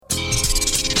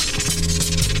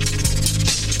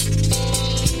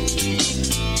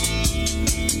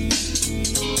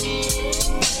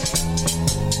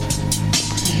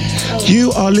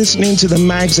are listening to the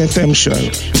Magz FM show.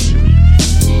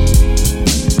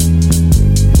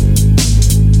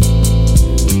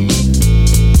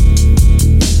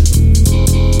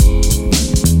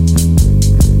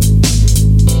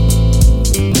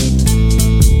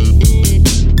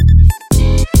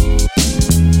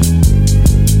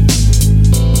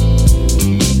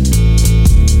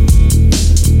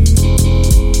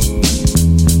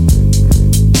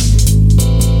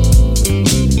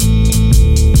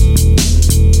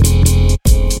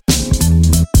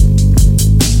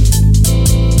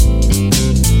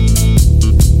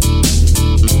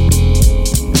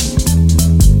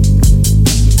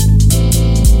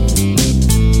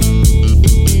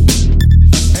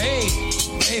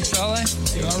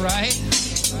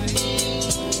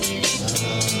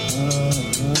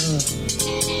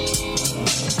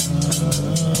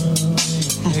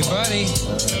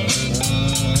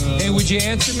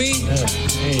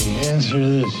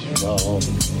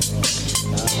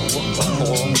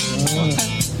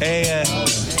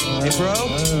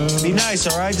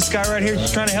 Guy right here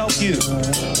trying to help you.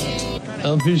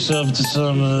 Help yourself to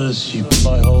some of this, you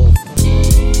butthole.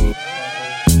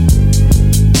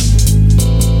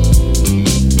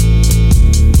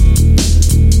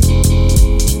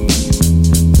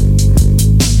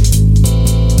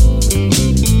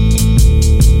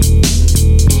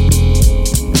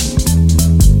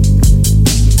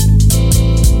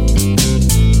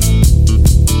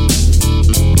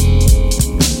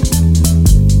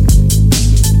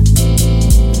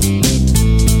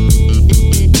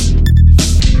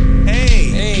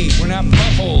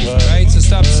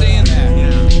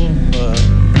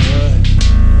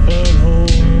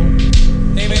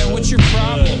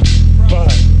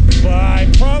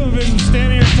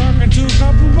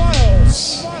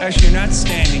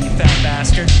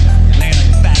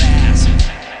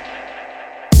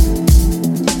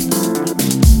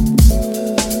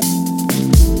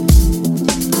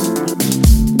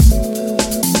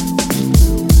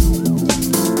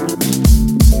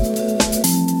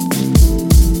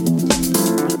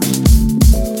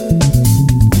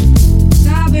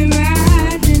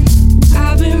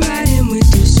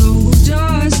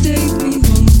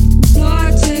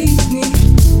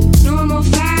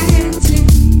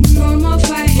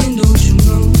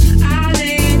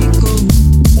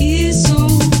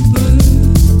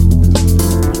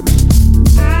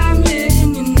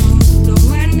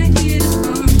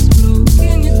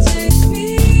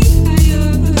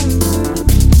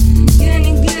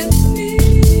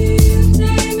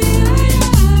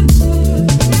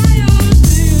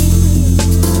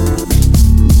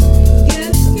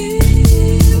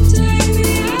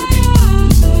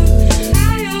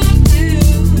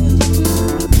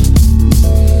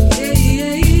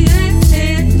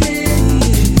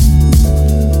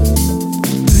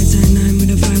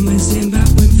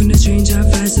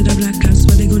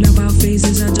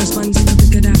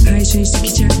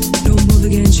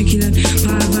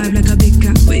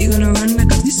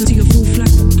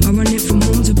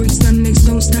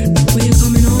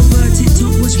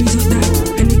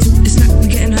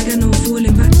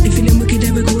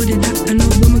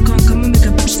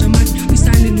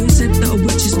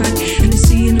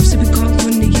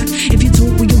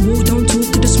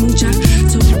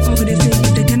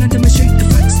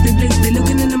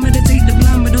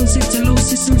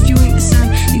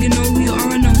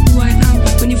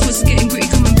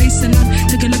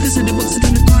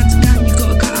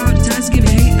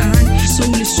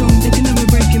 Soul is strong, they can never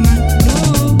break it, man.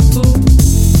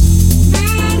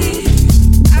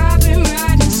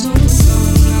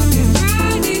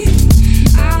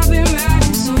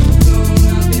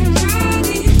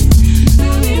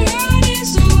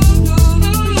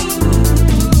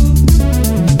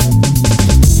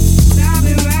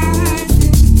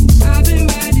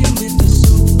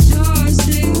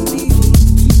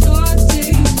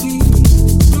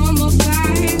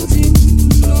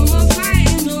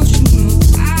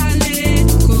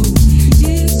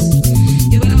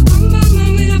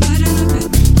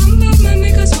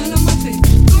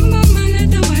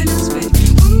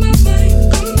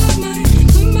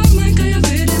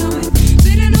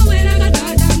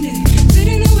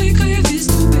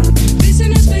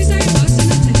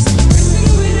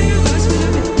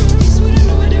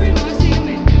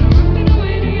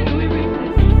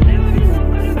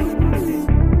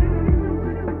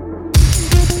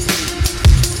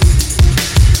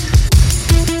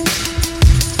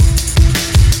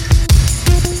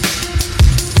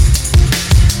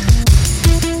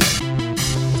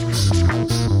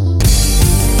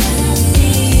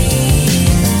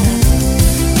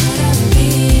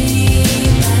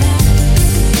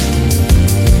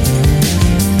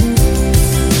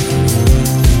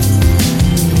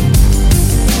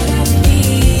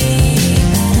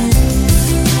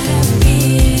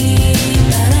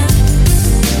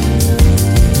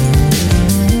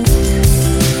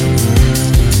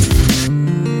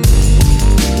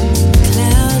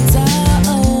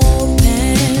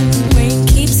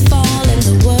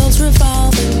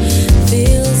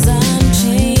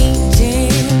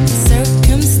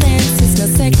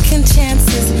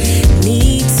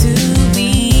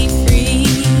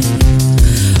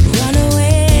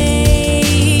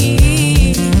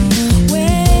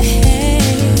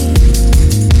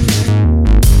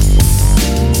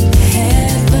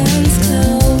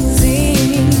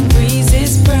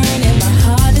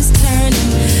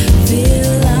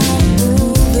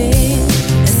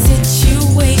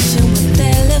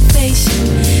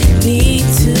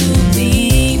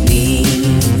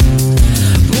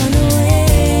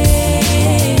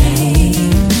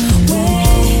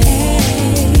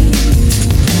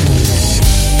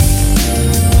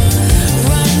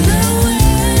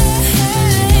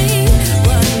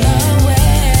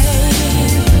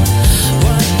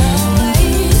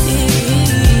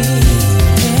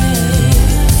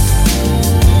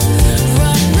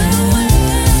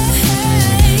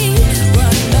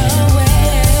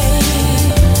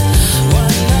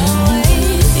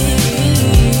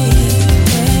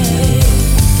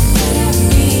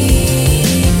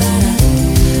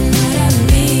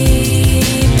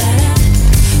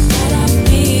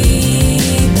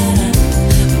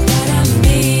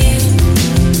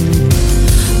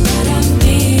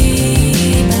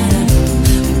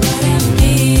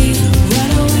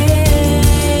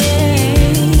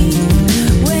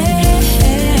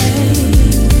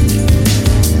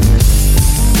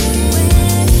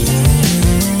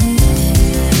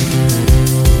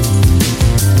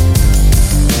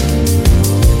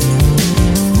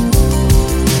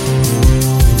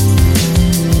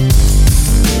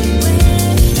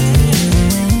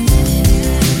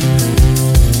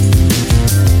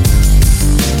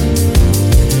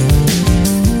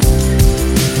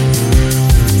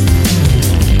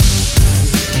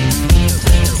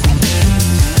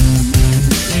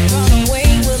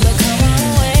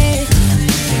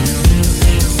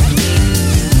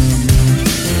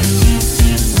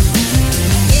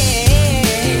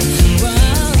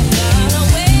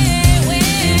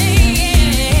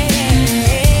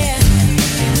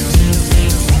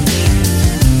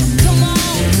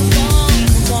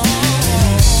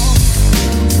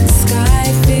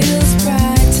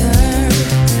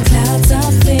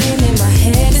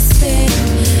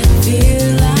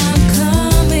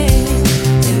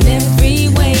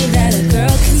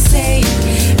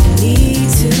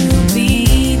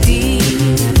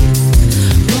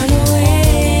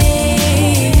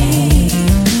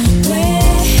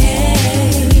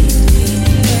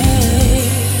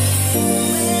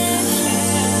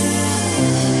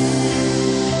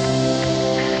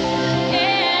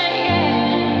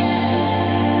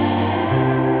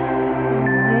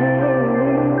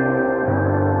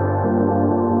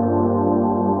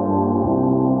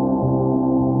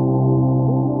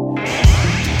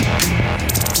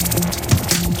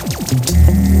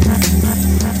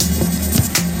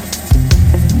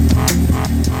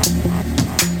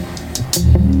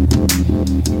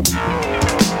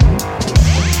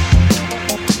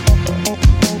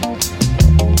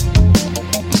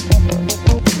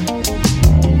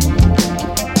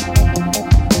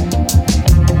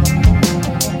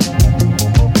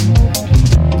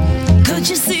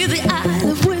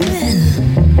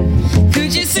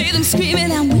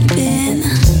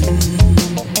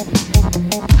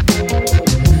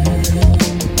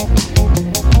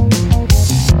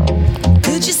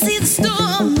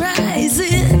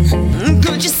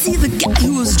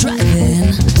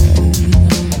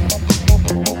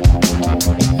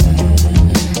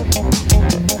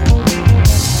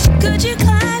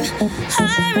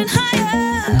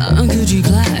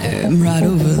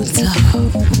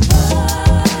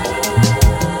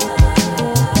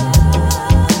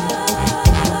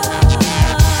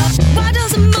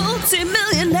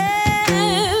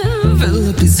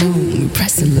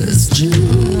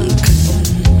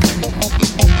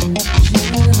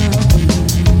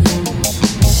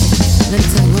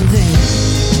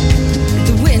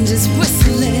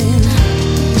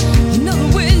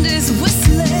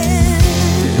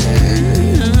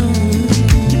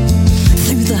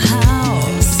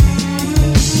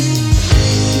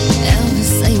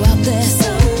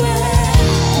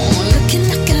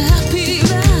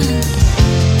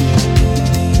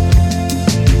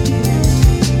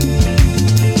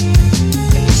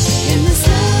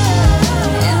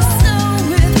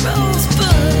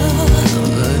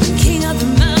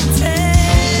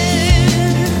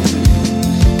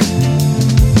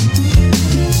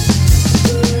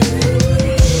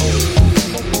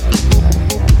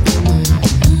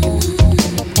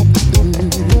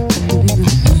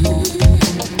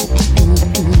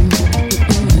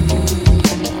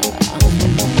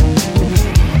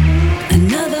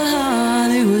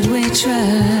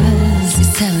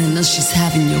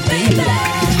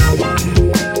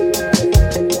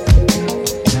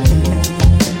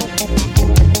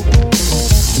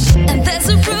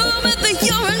 rumor that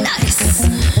you're nice,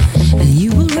 and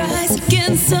you will rise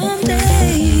again someday.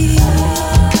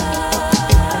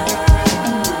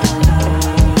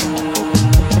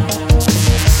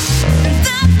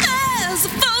 There's a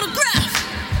photograph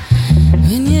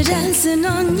when you're dancing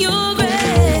on your grave.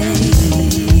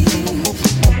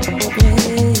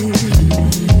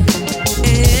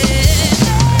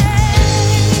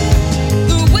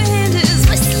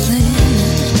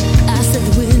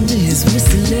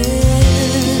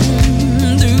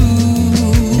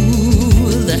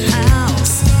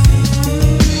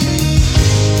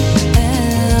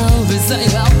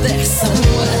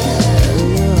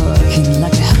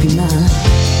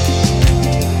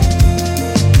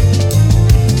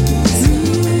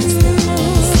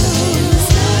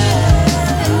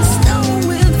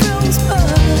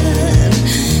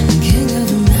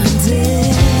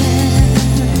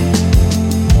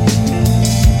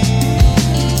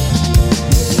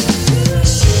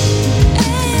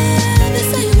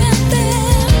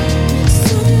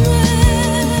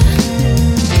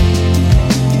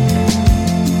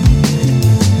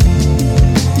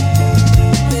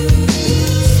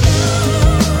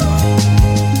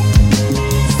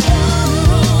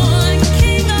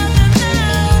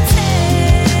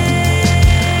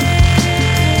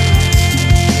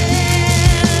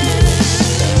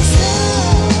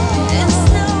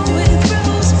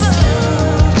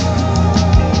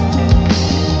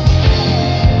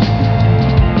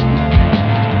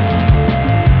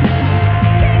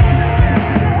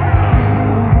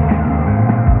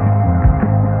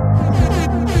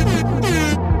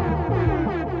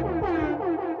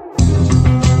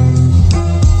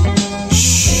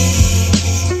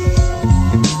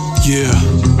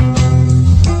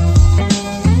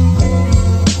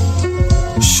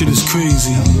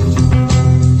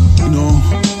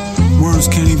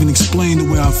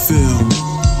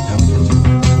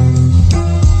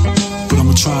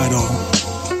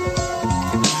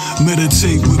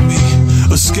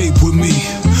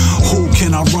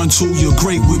 You're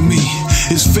great with me.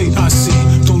 It's fate I see,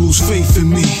 don't lose faith in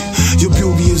me. Your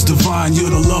beauty is divine, you're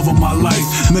the love of my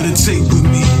life. Meditate with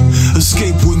me,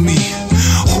 escape with me.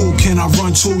 Who can I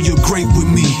run to? You're great with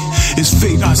me. It's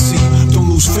fate I see, don't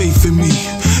lose faith in me.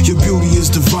 Your beauty is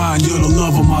divine, you're the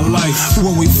love of my life.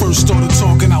 When we first started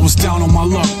talking, I was down on my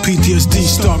luck, PTSD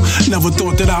stuck. Never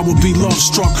thought that I would be love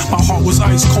struck. My heart was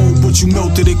ice cold, but you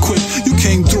melted it quick. You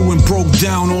came through and broke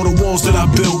down all the walls that I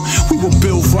built. We were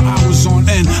built for hours on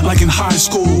end, like in high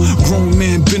school. Grown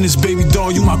man, business, baby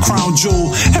doll, you my crown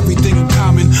jewel. Everything in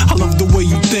common, I love the way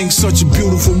you think. Such a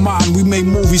beautiful mind, we made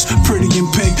movies pretty in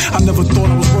pink. I never thought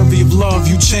I was worthy of love,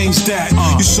 you changed that.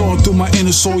 You saw through my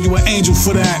inner soul, you an angel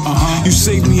for that. You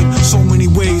saved me in so many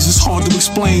ways, it's hard to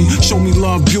explain. Show me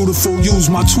love, beautiful, use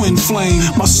my twin flame.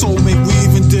 My soulmate, we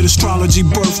even did astrology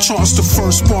birth charts. The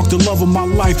first spark, the love of my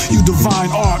life, you divine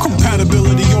art.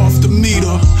 Compatibility off the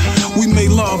meter. We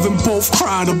made love and both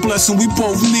cried, a blessing we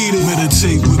both needed.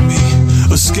 Meditate with me,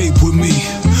 escape with me.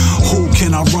 Who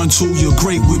can I run to? You're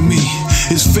great with me.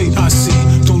 It's fate I see,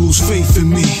 don't lose faith in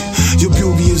me. Your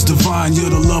beauty is divine, you're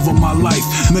the love of my life.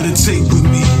 Meditate with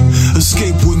me,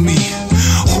 escape with me.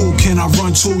 Who can I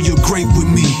run to? You're great with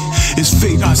me. It's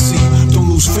fate I see, don't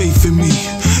lose faith in me.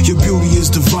 Your beauty is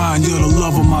divine, you're the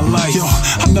love of my life. Yo,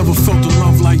 I never felt a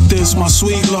love like this, my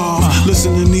sweet love.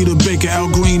 Listen to Nita Baker, Al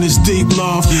Green is deep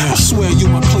love. I swear you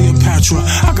my Cleopatra.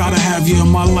 I gotta have you in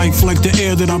my life like the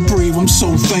air that I breathe. I'm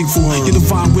so thankful. Your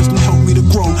divine wisdom helped me to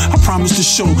grow. I promise to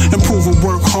show, improve and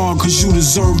work hard, cause you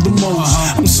deserve the most.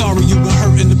 I'm sorry you been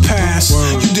hurt in the past.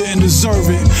 You didn't deserve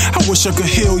it. I wish I could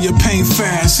heal your pain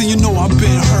fast. And you know I've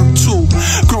been hurt too.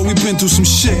 Girl, we've been through some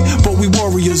shit, but we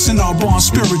warriors in our bond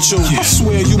spiritual. I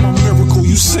swear you my miracle,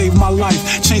 you saved my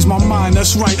life, changed my mind,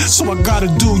 that's right, so I gotta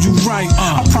do you right.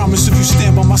 I promise if you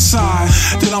stand by my side,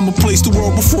 that I'ma place the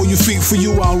world before your feet. For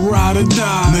you I'll ride or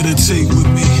die. Meditate with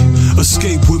me,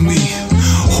 escape with me.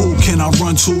 Who can I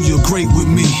run to? You're great with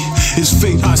me. It's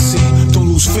fate I see, don't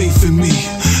lose faith in me.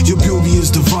 Your beauty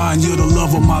is divine, you're the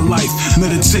love of my life.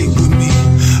 Meditate with me,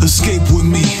 escape with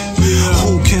me.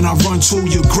 Who can I run to?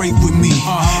 You're great with me.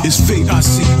 It's fate I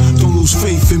see, don't lose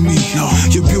faith in me.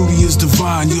 Your beauty is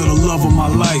divine, you're the love of my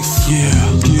life. Yeah,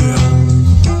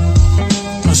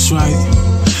 that's right.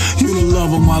 You're the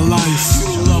love of my life.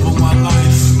 You're the love of my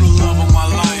life. You're the love of my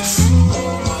life.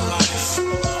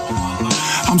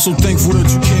 I'm so thankful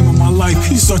that you came in my life. life.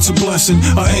 You're such a blessing,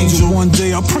 an angel. One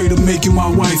day I pray to make you my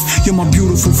wife. You're my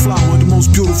beautiful flower, the most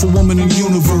beautiful woman in the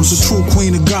universe. A true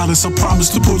queen, a goddess, I promise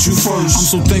to put you first. I'm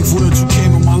so thankful that you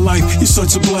came in my life. You're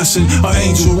such a blessing, an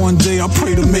angel. One day I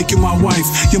pray to make you my wife.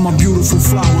 You're my beautiful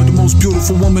flower, the most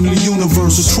beautiful woman in the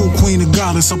universe. A true queen, a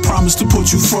goddess, I promise to put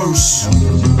you first.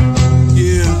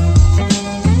 Yeah,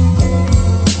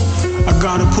 I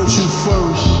gotta put you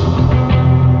first.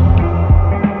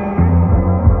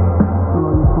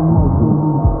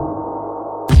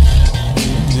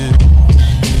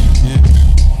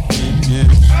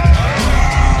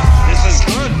 This is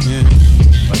good,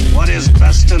 but what is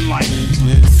best in life?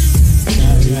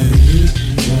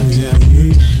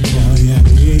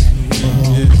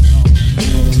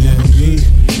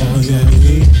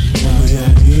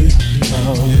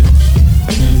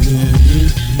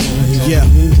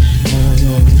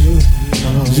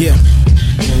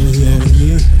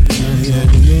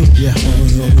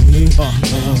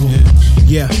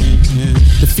 Yeah.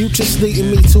 The future's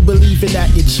leading me to believing that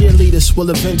your cheerleaders will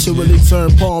eventually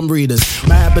turn palm readers.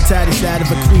 My habitat is that of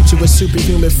a creature with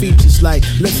superhuman features, like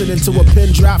listening to a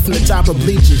pin drop from the top of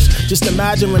bleachers. Just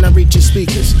imagine when I reach your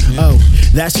speakers. Oh,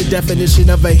 that's your definition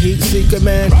of a heat seeker,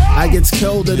 man. I gets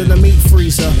colder than a meat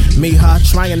freezer. Mija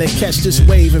trying to catch this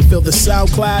wave and feel the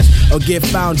sound clash, or get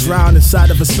found drowned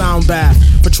inside of a sound bath.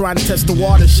 For trying to test the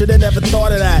water, shoulda never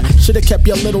thought of that. Shoulda kept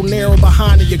your little Nero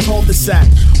behind in your cul-de-sac.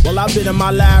 Well, I've been in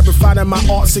my lab refining my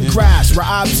arts and crafts, where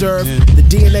I observed the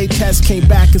DNA test came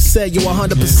back and said you're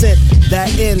 100%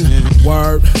 that in.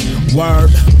 Word,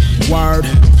 word, word,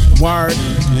 word.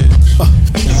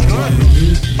 It's good.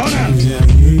 Conan.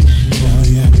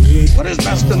 What is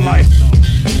best in life?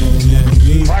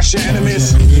 Crush your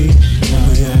enemies.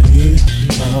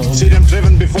 See them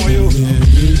driven before you.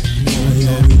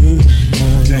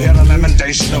 To hear the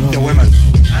lamentation of the women.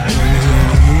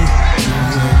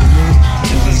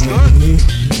 This is good.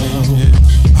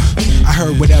 I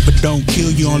heard whatever don't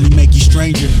kill you only make you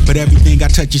stranger. But everything I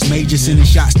touch is major, sending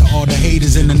shots to all the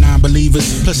haters and the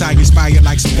non-believers. Plus I inspire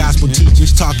like some gospel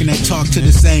teachers, talking that talk to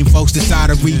the same folks that's out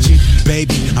of reaching.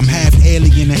 Baby, I'm half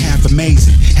alien and half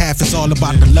amazing. Half is all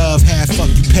about the love, half fuck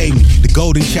you pay me. The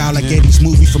golden child like Eddie's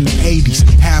movie from the 80s.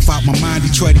 Half out my mind,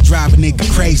 Detroit to drive a nigga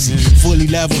crazy. Fully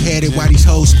level-headed while these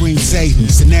hoes scream save me.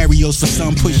 Scenarios for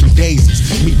some pushing daisies.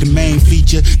 Meet the main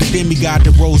feature, the demigod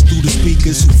that rolls through the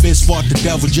speakers, who fist fought the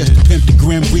devil just to pimp the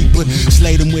Grim Reaper.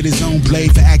 Slayed him with his own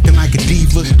blade for acting like a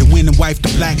diva. The winning wife, the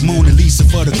black Mona Lisa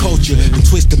for the culture. The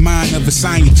twisted mind of a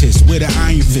scientist with an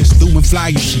iron fist, doing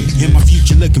flyer shit. In my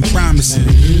future looking promising.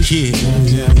 Yeah,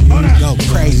 go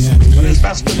crazy. What is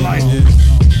best in life?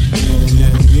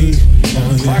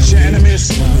 Crush your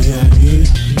enemies.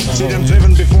 See them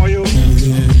driven before you. To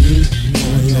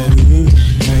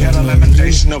hear the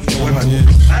lamentation of the women.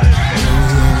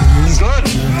 It's good.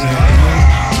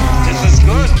 This is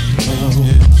good.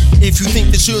 If you think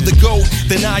that you're the GOAT,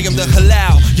 then I am the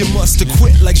halal. You must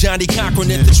acquit like Johnny Cochran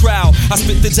at the trial. I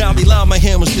spit the Dalai Lama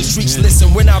hymns, the streets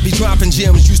listen when I be dropping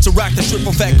gems. Used to rock the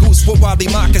triple fat goose with Wally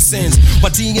moccasins.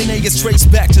 My DNA is traced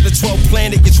back to the 12th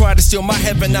planet. You try to steal my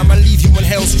heaven, I'ma leave you in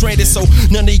hell stranded. So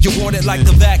none of you want it like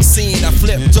the vaccine. I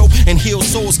flip dope and heal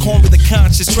souls, call me the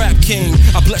conscious trap king.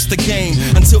 I bless the game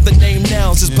until the name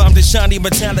nouns is bombed in shiny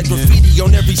metallic graffiti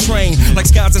on every train. Like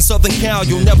skies in Southern Cal,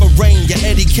 you'll never reign. You're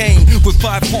Eddie Kane with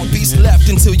 5 heartbeats left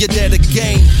until you're dead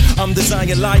again. I'm the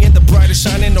Zion lion, the brightest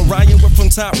shining Orion. We're from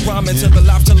top ramen to the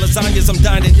lobster lasagnas. I'm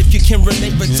dining if you can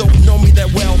relate but don't know me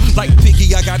that well. Like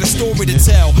Biggie, I got a story to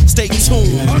tell. Stay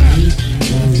tuned.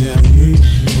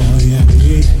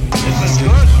 This is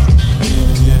good.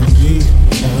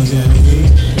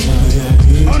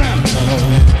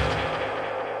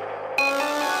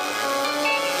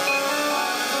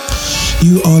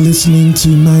 You are listening to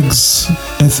Magz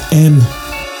FM.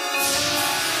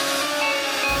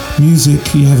 Music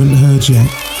you haven't heard yet.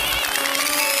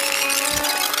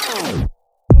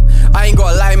 I ain't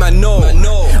gotta lie, man, no.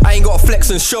 I ain't gotta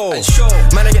flex and show.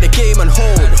 Man, I get the game on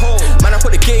hold. Man, I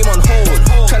put the game on hold.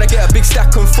 Tryna get a big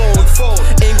stack and fold.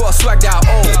 Ain't got a swag that I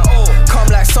owe. Come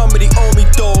like somebody owe me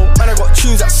though. Man, I got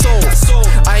tunes that sold.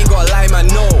 I ain't gotta lie, man,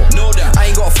 no. I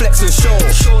ain't gotta flex and show.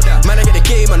 Man, I get the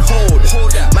game on hold.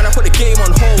 Man, I put the game on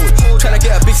hold. Tryna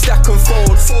get a big stack and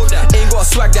fold. Ain't got a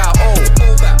swag that I owe.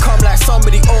 Come like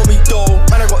somebody owe me though.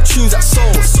 Man, I got tunes that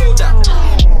sold.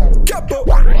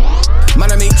 Man,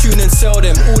 I make tune and sell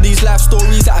them. All these life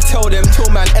stories that I tell them.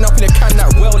 Till man end up in a can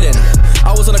that welding.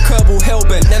 I was on a curb all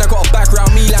hellbent. Then I got a back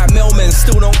round me like Melman.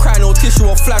 Still don't cry, no tissue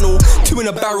or flat. flannel, 2 in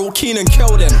a barrel, Kane and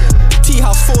kill them.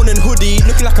 Tea-house phone and hoodie,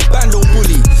 looking like a bando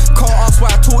bully. Can't ask why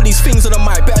I talk these things on the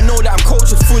mic, better know that I'm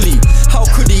cultured fully. How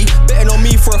could he? Betting on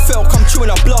me for a fail, come true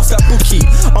and I blast that bookie.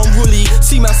 Unruly,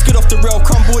 see man skid off the rail,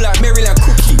 crumble like Maryland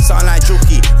cookie. Something like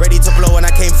Jookie, ready to blow and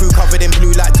I came through covered in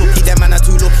blue like Tookie. Them man are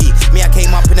too lucky. Me, I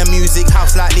came up in the music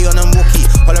house like Leon and Wookie.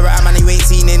 Holler at a man you ain't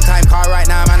seen in time, car right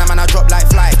now, man, I drop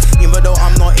like fly. Even though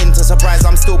I'm not into surprise,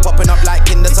 I'm still popping up like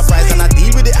Kinder Surprise and I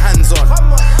deal with it hands on.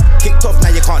 Kicked off, now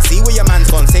you can't see where your man's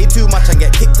gone. Say too much and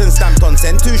get kicked and stamped on.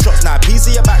 Send 2 shots, now piece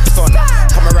of your back's on.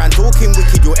 Come around talking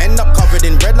wicked, you'll end up covered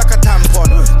in red like a tampon.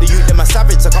 The youth them a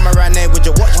savage, so come around there with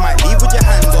your watch, might leave with your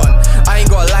hand on. I ain't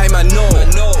gotta lie, man, no.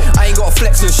 I ain't gotta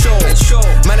flex and show.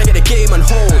 Man, I get the game and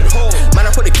hold. Man,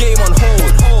 I put the game on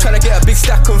hold. Tryna get a big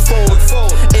stack and fold.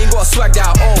 Ain't gotta swag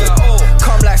that old.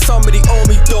 Come like somebody owe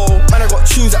me dough. Man, I got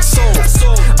tunes that sold.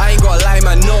 I ain't gotta lie,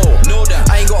 man, no.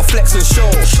 I ain't gotta flex and show.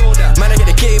 Man, I get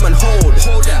the game and hold.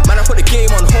 Man, I put the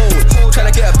game on hold.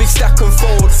 Tryna get a big stack and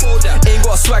fold. Ain't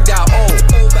gotta swag that old.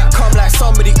 Come like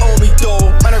somebody owe me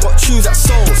dough. Man, I got tunes that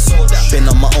sold. Been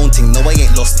on my own thing, no I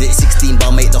ain't lost it. 16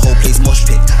 bar make the whole place mosh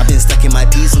pit. I've been stacking my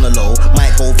peas on the low.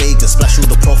 Might go Vegas, splash all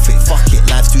the profit. Fuck it,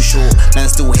 life's too short. Man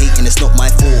still hating, it's not my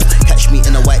fault. Catch me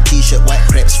in a white t-shirt, white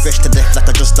crepes, fresh to death like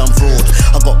I just done fraud.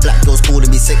 I got black girls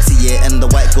calling me sexy, yeah, and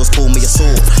the white girls call me a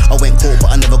sword. I went court,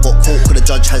 but I never got caught, cause the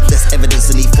judge has less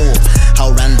evidence than he thought.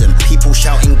 How random, people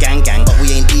shouting gang gang, but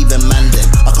we ain't even man them.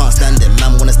 I can't stand them,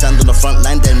 man wanna stand on the front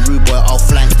line, then rude boy, I'll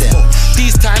flank them.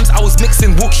 These times I was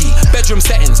mixing Wookie, bedroom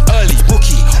settings, early,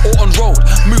 rookie, or on road,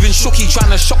 moving shooky,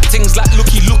 trying to shock things like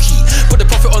looky. Put the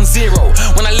profit on 0,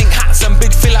 when I link hats and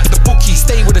big fill like the bookie.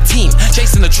 Stay with the team,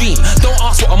 chasing the dream, don't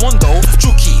ask what I'm on though,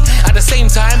 Jookie. At the same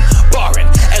time, barring,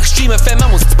 Extreme FM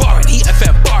man was barring, Heat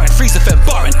FM barring, Freeze FM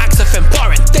barring, Axe FM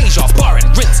barring, Deja barring,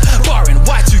 Rinse barring,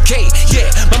 Y2K, yeah,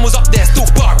 man was up there still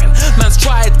barring. Man's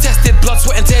tried, tested, blood,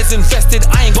 sweat and tears invested.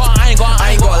 I ain't gotta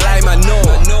lie, man, no.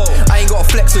 I ain't gotta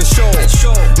flex and show.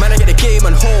 Man, I get the game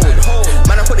and hold.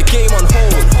 Man, I put the game on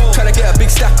hold. Tryna get a big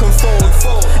stack and fold.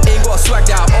 Ain't gotta swag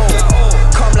that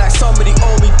old. Come like somebody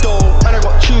owe me dough. Man, I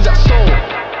got tunes that sold.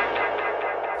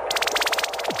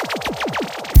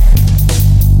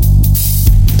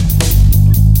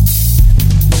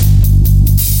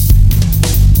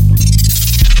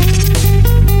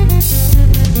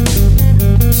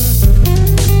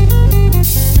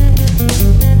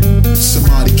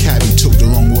 Somebody cabbie took the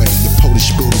wrong way. The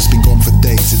Polish builder's been gone for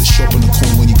days. At the shop on the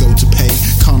corner when you go to pay,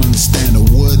 can't understand a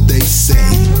word they say.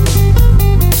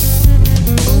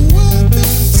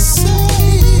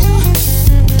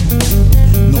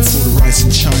 Not for the rice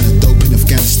in China, dope in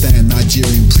Afghanistan,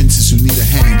 Nigerian princes who need a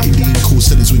hand, Indian call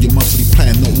centers with your monthly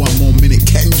plan. Not one more minute,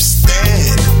 can you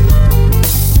stand?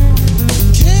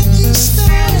 Can you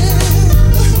stand?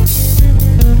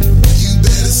 You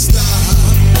better stop.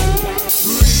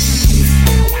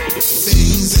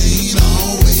 Things ain't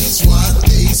always what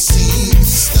they seem.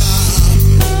 Stop,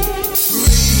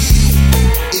 breathe,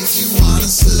 if you wanna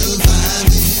survive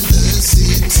in the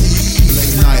city.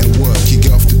 Late night at work, you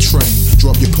get off the train,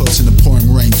 drop your purse in the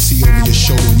pouring rain, see over your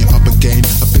shoulder when you're up again,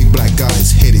 a big black guy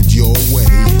is headed your way.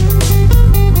 Headed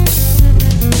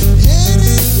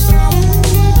your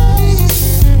way.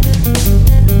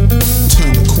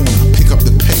 Turn the corner, pick up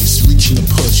the pace, reaching the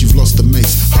purse, you've lost the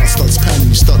mace. Heart starts pounding,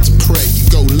 you start to pray. You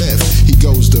go left, he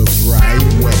goes the right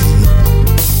way.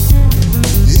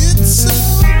 It's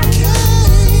okay.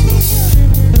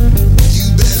 You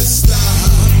better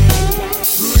stop,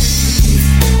 breathe.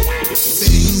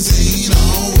 Things ain't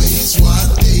always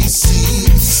what they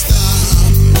seem.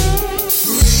 Stop,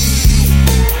 breathe,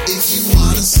 if you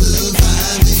wanna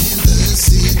survive in the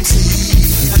city.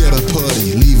 You get up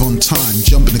early, leave on time,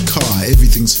 jump in the car,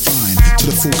 everything's fine. Till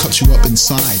the fool cuts you up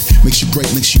inside, makes you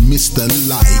break, makes you miss the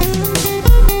light.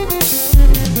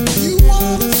 You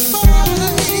wanna fight.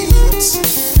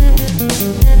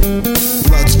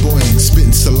 Blood's boiling,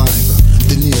 spitting saliva.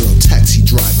 De Niro, taxi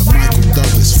driver. Michael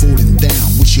Douglas falling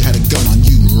down. Wish you had a gun on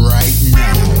you right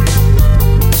now.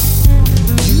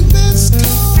 You best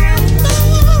calm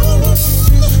down.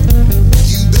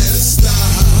 You better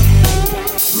stop.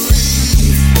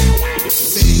 Breathe.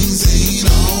 Things ain't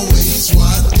always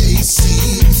what they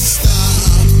seem.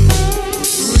 Stop.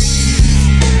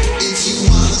 Breathe. If you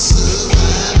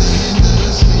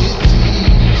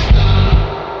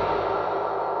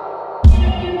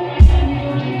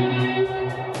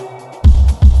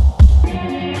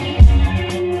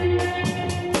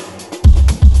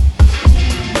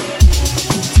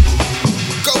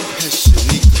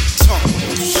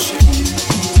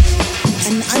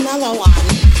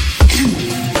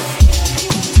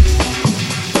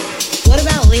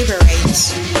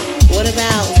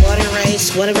about water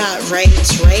rights? What about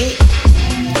rights, right?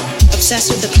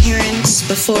 Obsessed with appearance.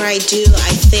 Before I do,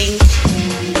 I think.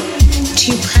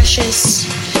 Too precious.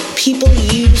 People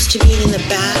used to being in the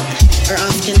back are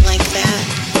often like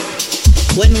that.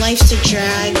 When life's a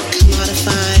drag,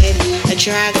 commodified, a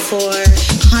drag for,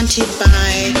 haunted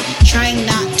by, trying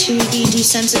not to be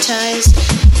desensitized,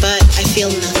 but I feel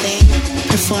nothing,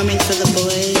 performing for the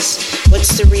boys.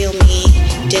 What's the real me?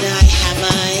 Did I, have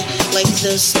I, like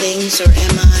those things, or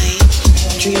am I?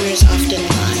 Dreamers often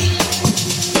lie.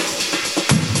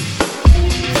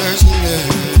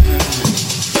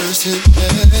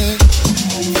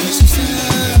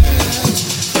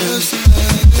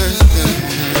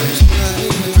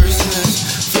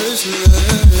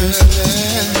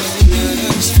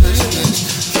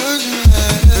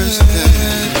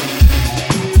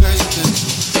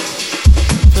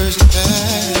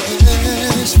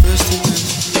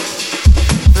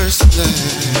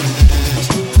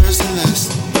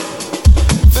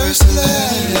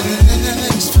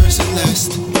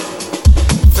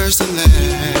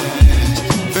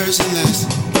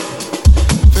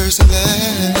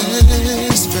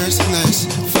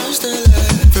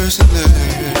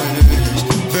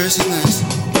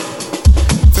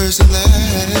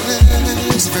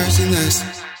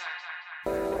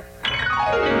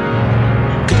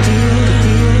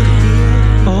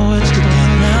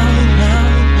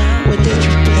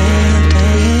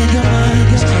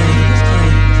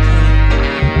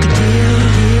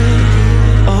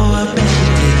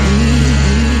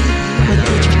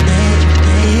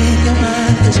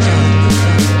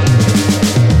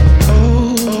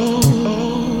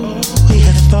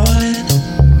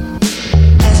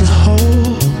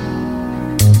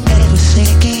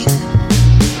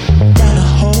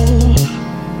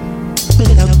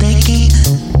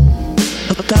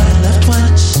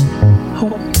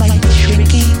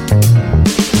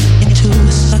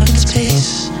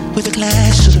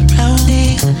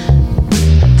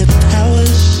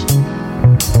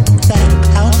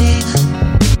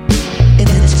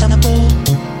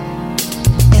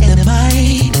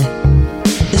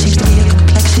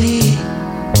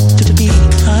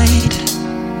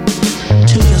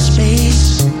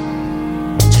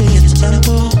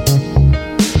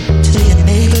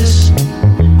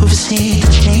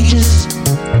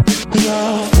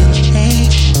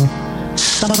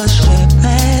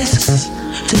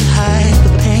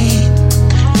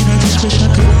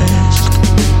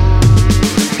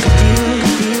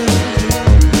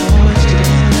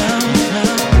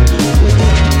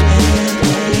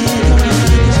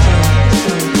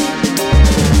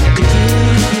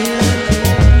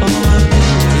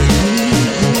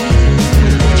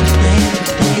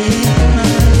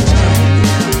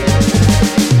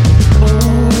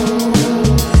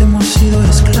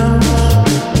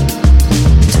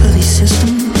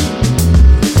 Systems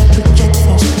that project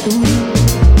false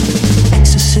belief,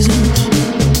 exorcism.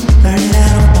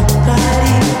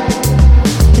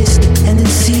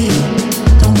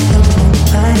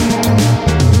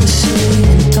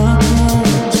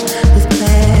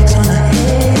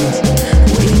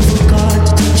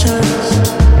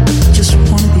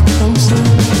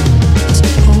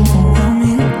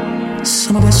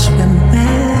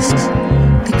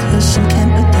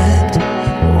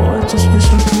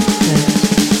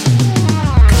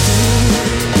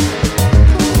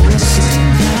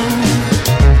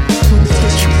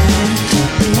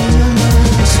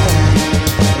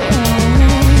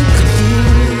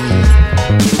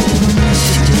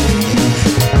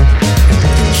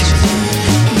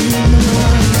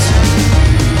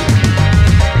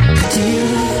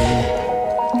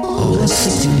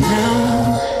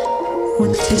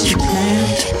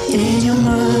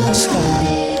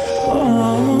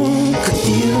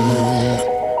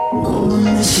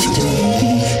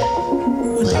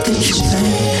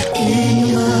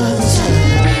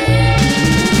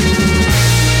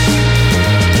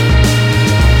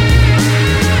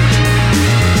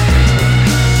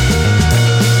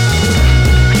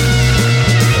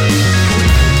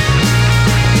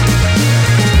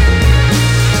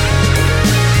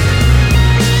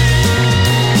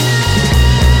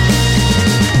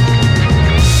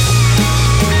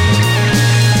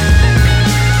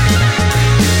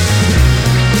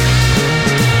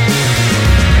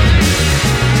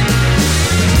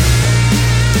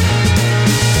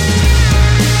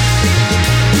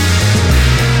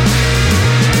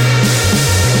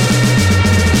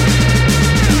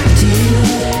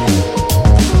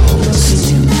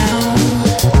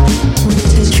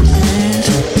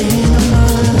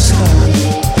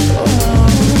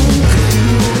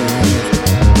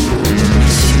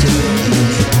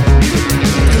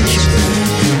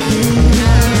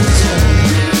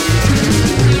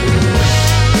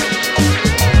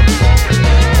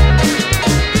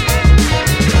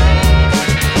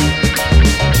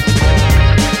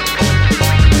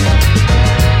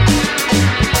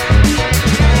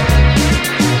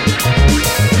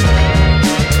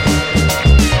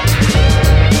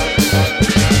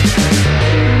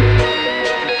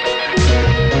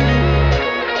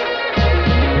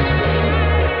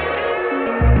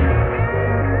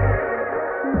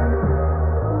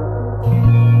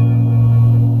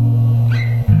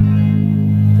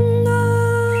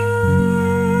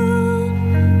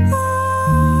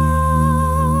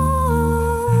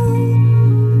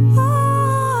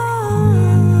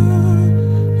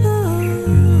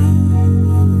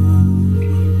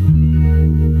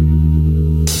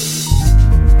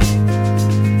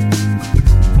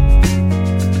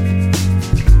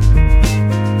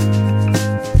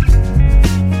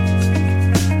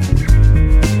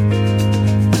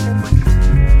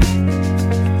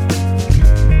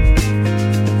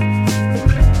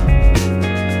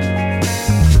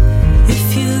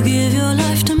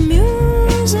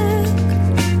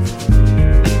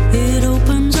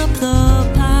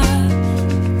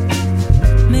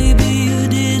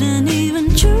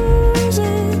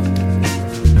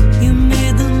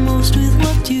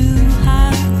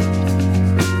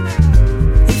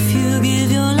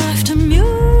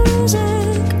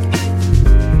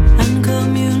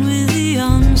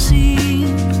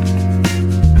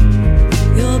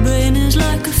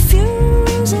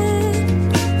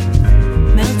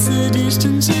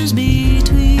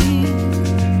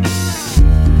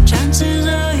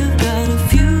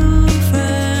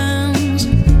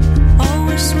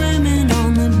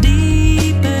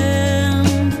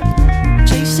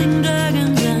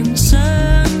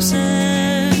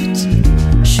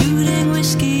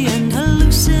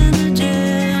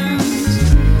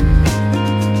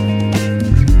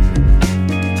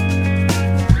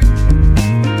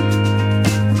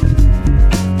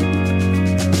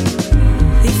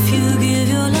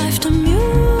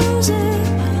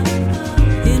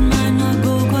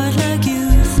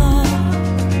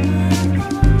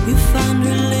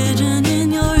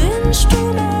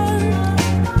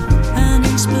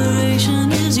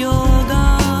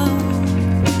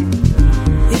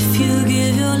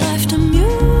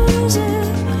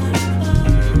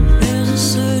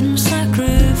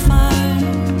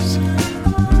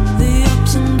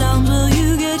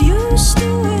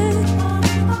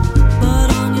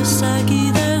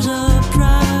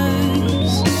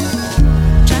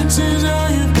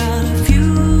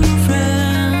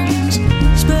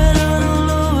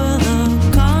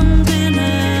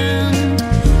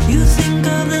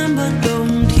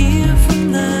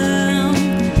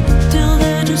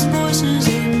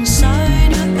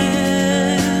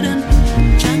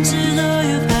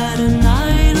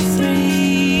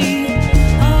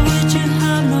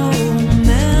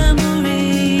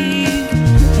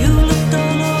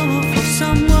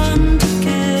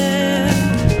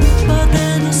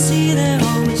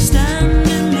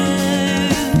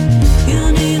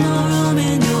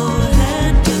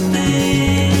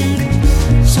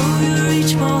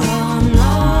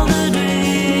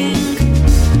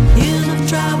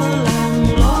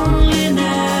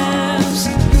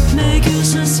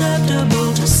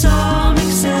 susceptible to some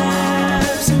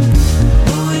excess.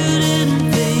 Though you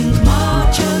didn't think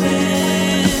much of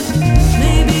it,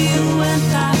 maybe you went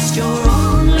past your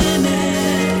own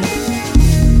limit.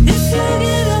 If you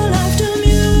give your life to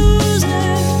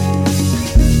music,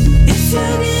 if you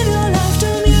give your life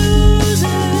to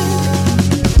music,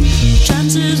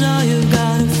 chances are you've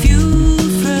got a few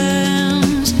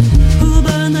friends who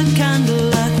burn the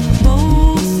candle at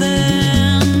both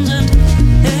ends. And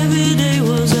every day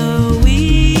was a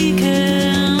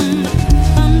weekend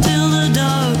until the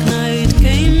dark night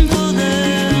came for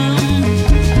them.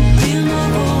 In a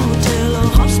hotel or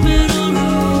hospital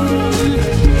room,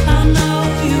 and now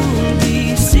you'll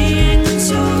be seeing them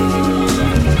soon.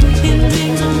 In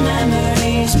dreams and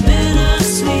memories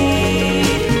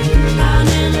bittersweet, and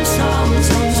in songs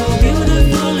sung so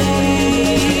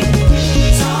beautifully,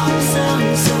 songs sung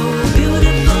so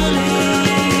beautifully,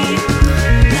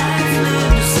 life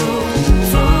lived so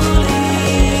fully.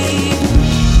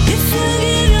 If you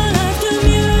give your life to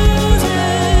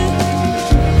music,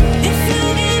 if you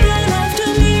give your life to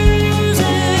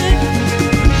music,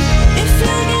 if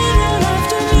you give your life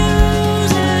to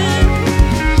music,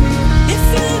 if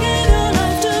you give your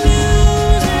life to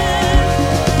music,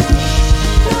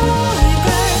 no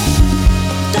regret,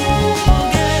 don't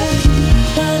forget,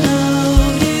 I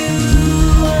loved you,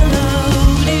 I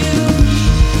loved you.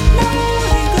 No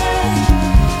regret,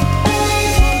 don't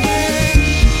forget,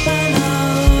 I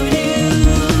loved you,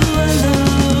 I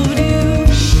loved you.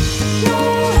 No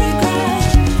regret,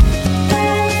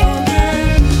 don't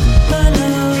forget, I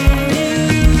loved you,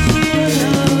 I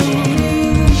loved you,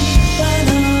 I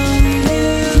loved you, I loved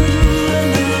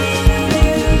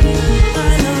you, I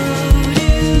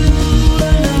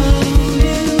loved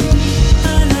you, I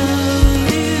loved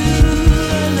you,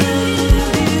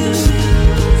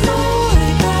 I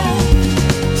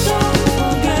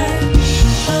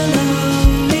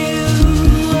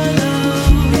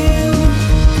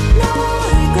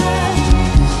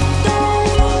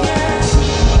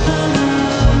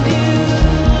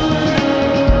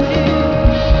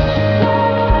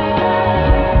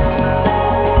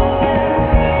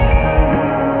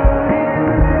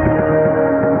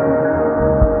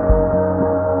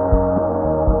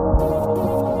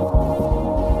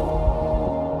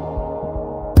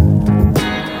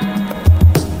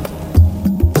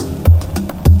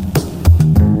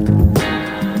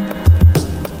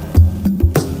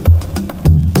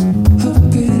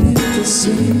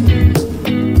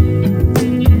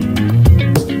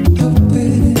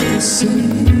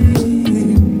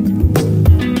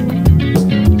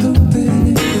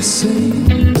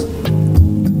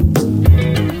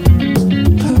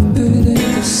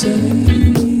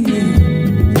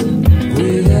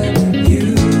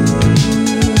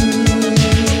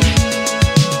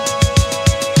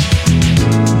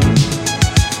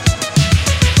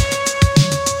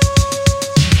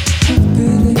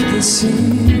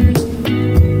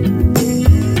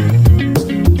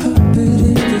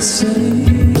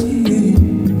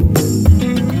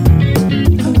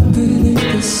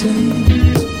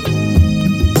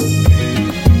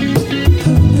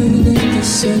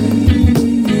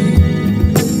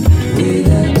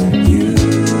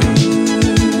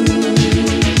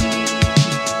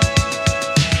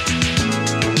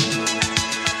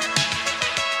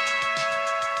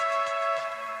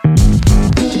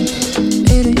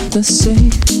the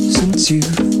same since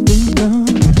you've been gone.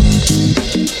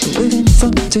 Waiting for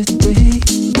today,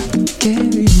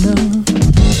 carrying on.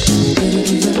 Never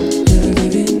give up, never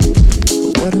give in.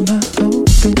 What am I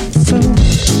hoping for?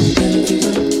 Never give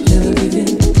up, never give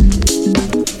in.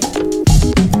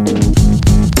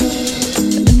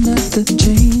 Another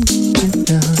change,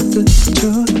 another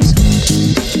choice.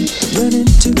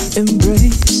 Learning to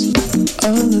embrace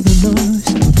all of the noise.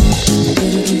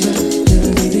 Never give up,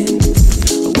 never give in.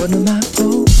 What am I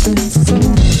hoping for?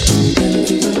 Never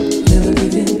give up, never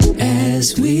give in. As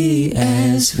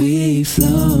we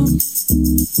flow.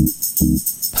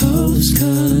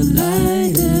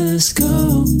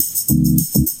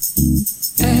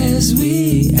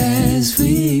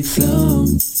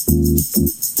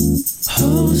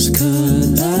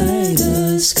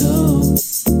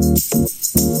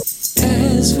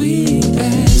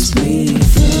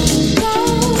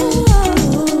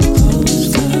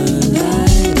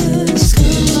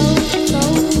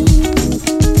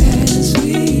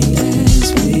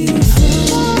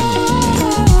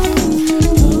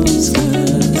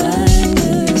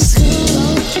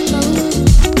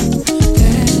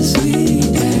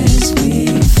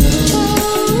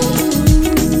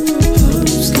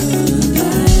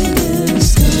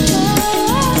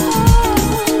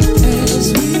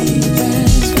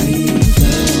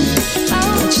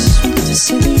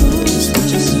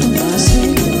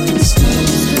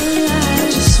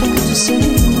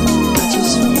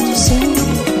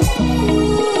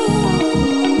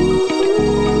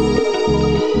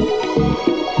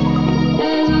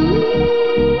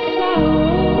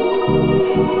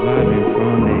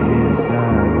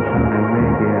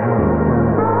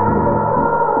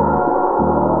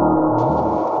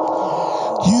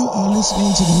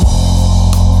 listening to the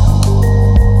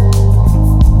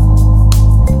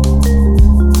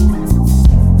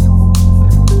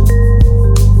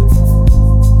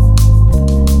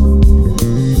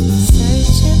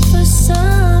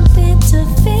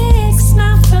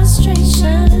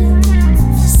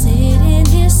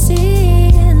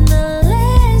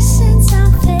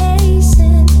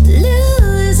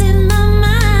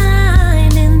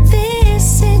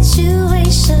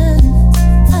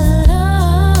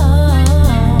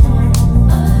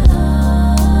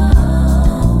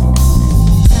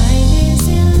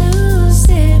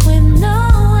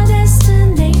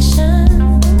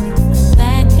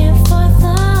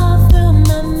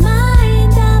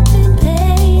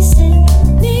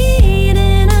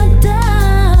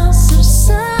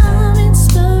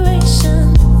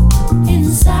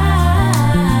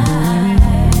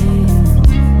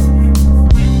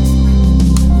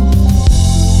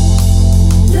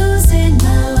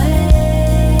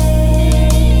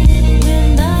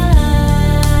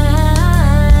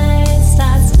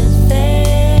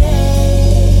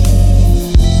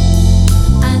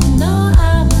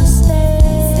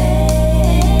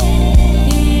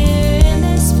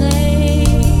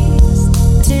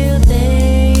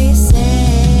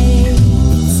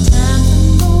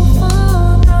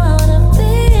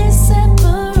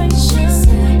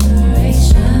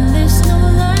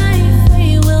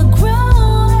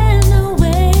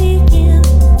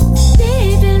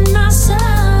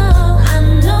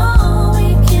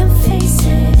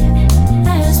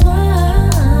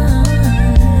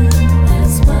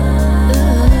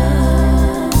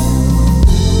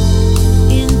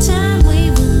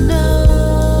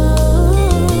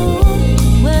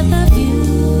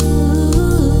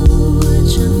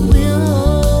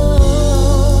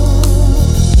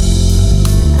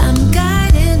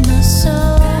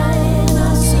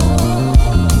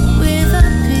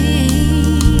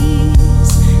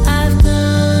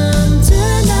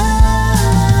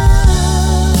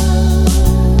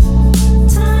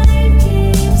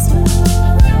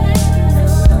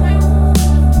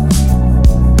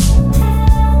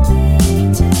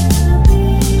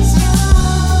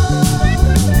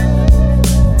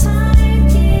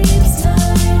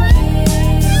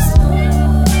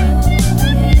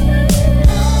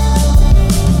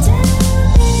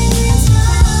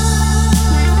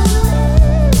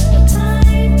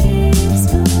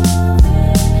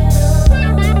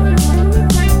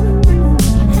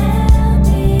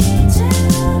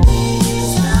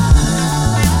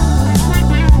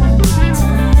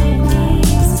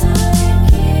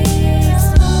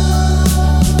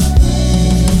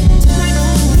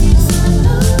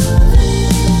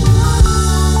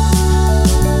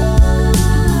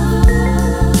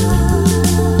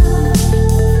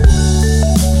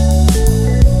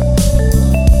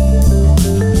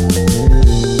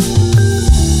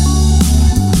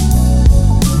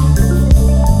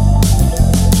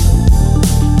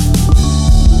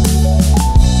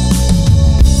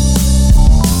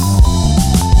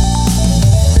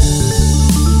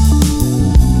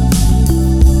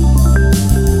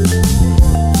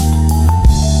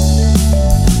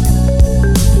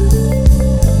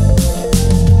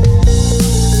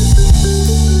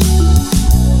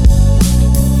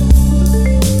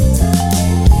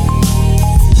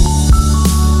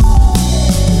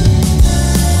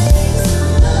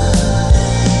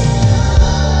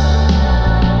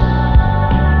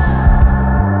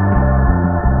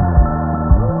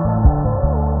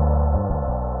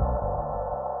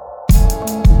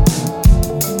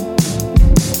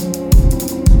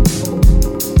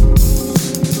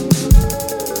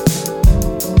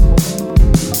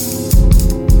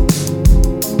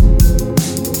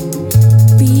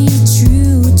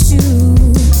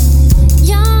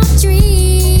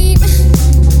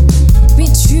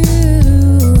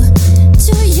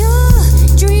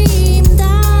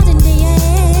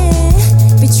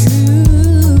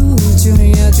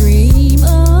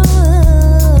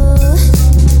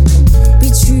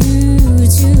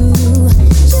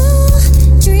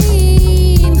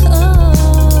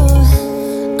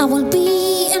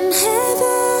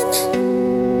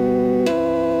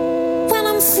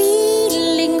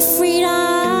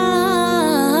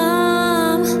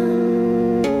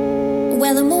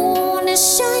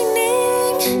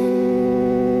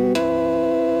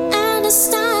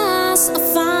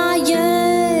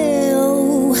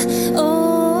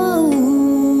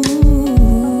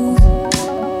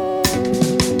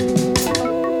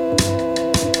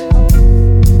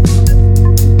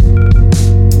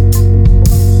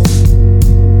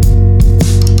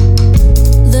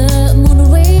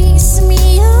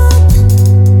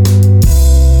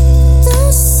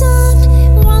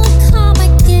Welcome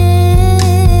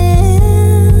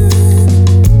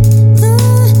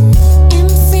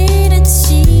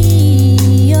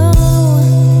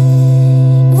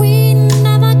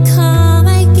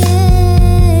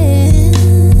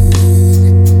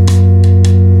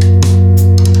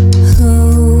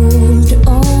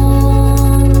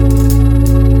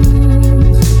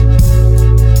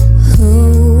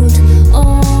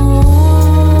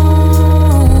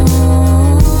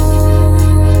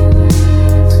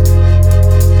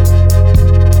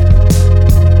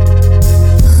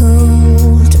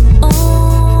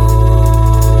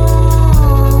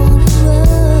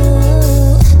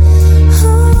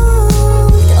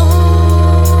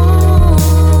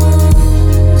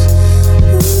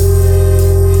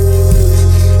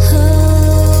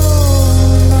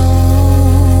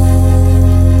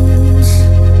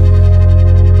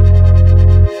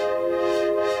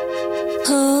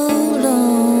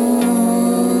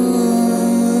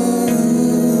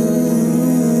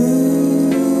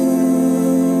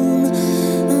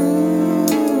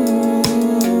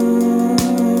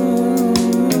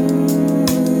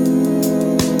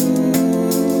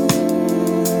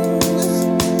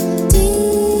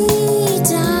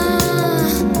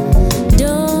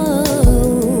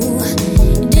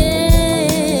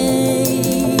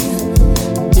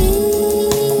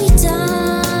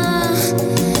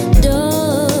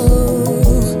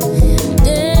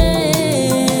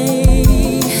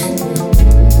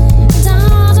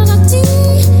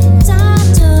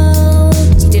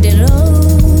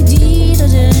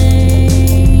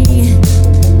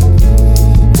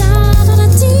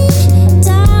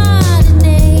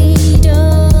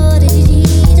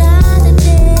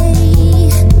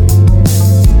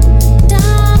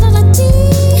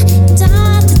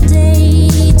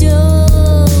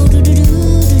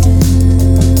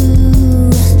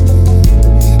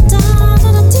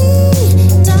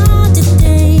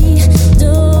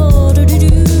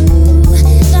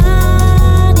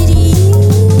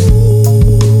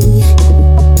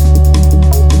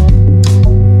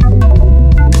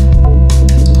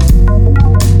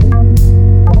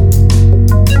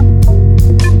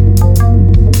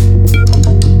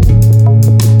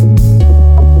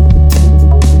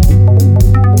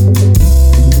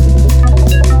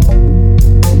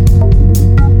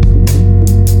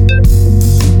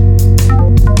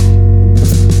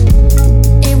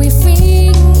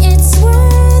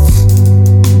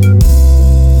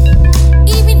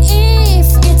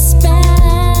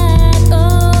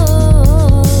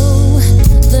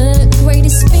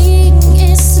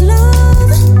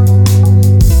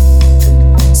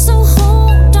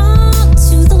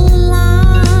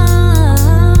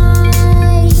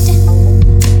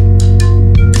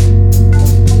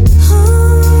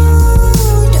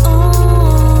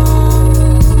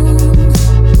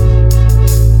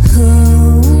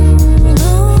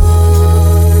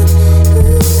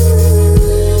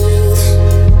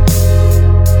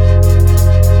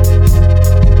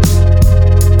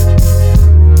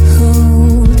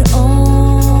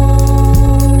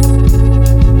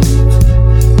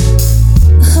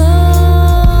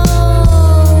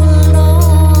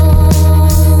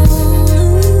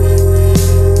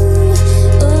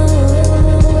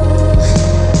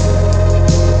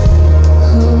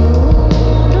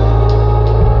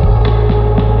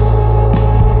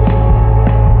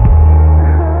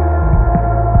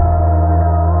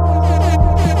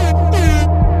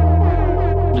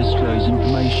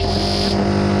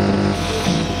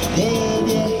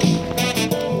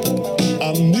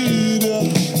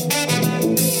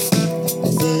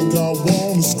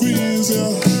squeeze ya.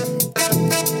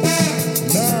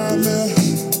 Nile,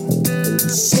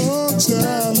 so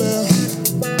jolly.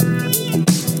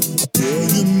 Girl,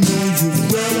 you know you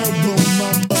better blow my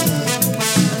mind.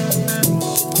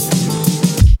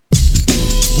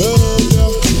 Love ya,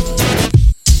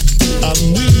 I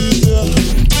need ya.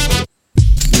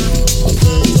 I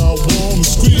think I wanna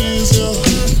squeeze ya.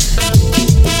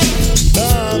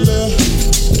 Nile,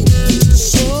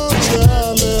 so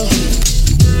jolly.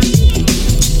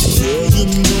 Girl, you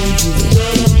know you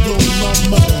better blow my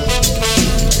mind.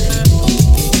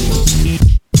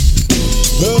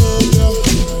 Love ya,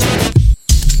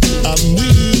 I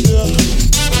need ya.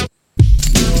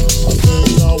 I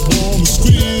think I wanna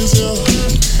squeeze ya.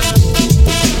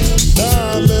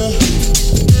 Nile,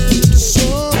 so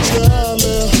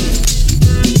jolly.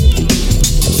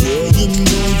 Girl, you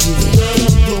know you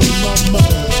better blow my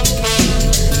mind.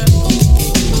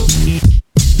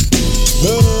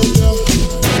 Love ya,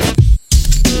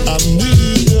 I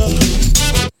need ya.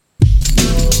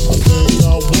 I think I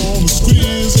wanna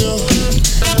squeeze ya.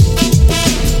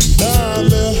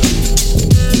 Nile,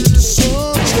 so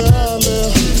jolly.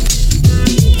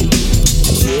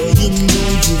 Girl, you know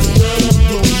you better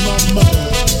blow my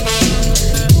mind.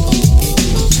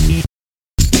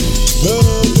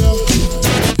 Love ya,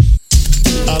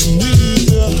 I need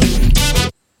ya.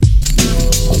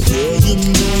 Girl, you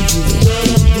know you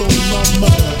better blow my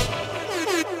mind.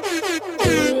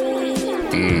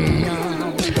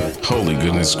 Holy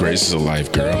goodness gracious of life,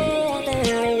 girl.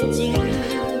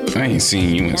 I ain't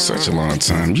seen you in such a long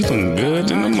time. You looking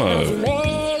good in the mug.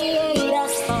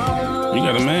 You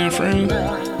got a man friend?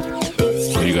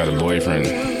 Or you got a boyfriend?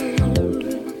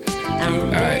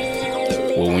 Alright.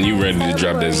 Well, when you ready to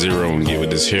drop that zero and get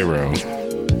with this hero,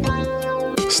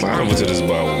 slide over to this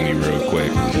bar with me real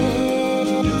quick.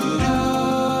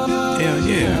 Hell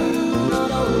yeah.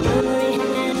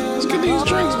 Let's get these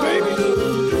drinks, baby.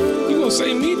 You gonna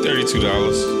save me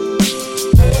 $32.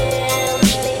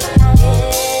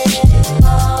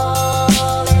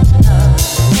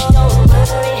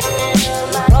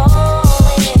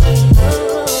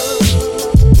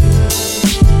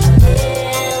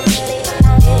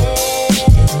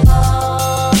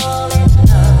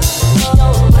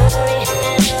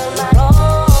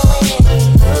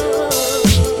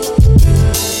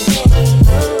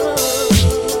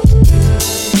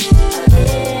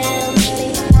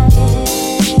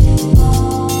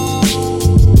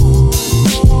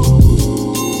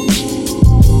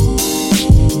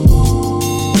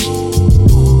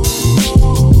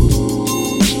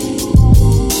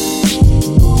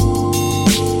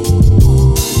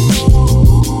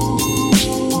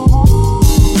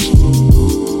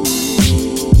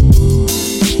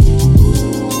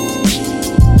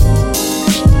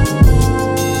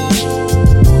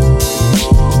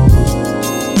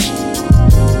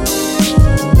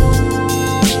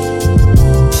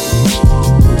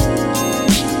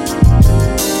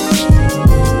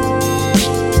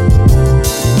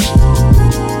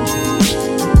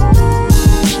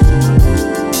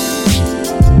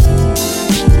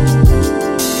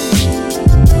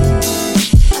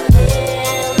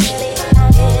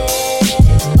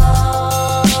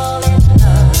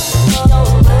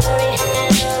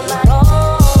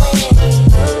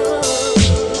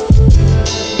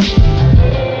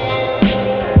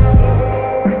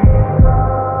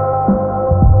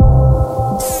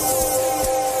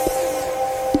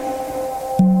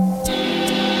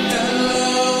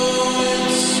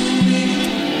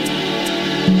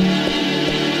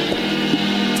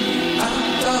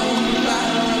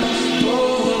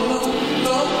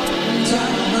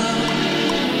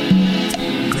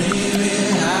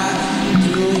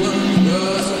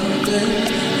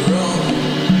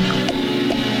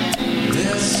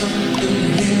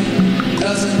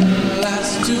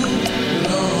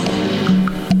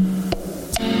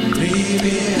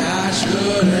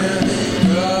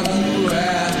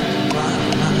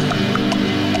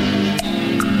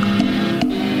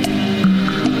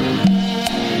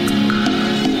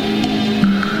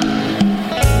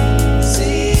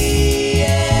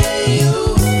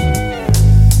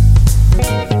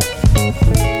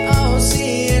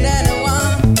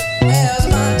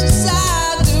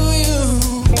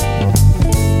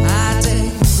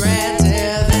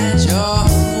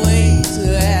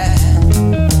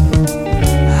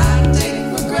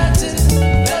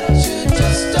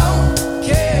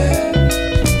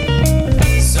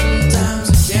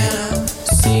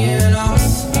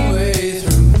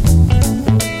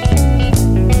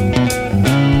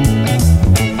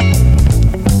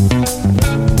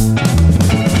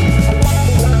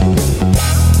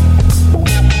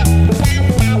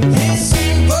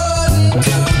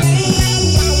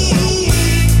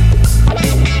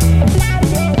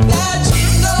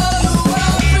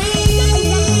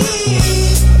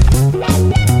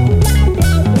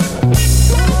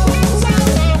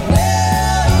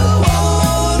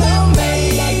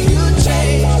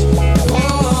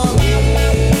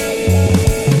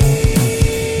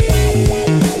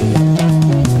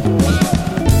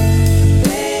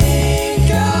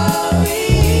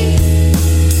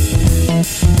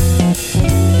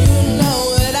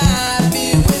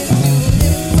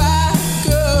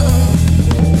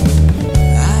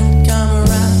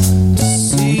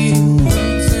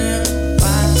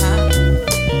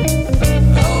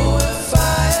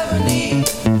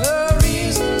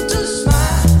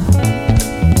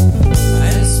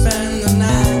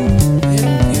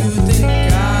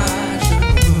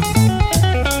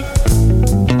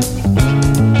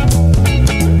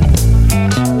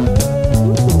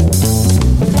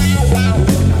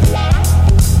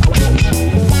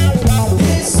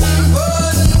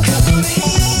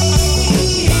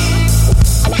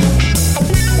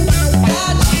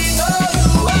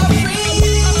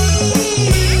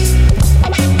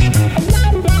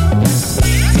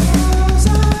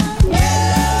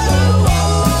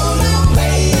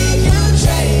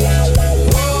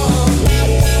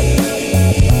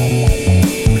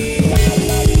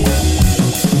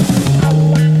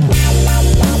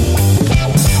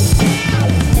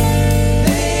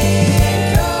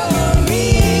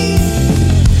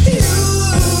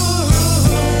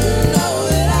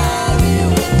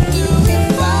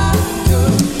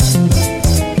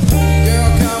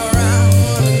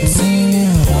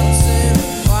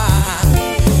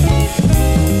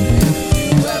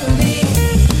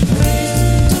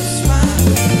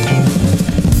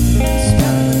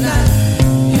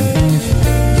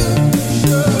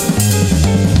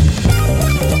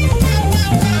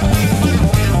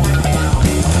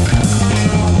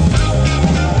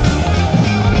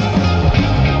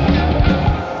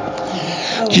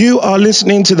 You are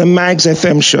listening to the Magz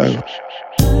FM show.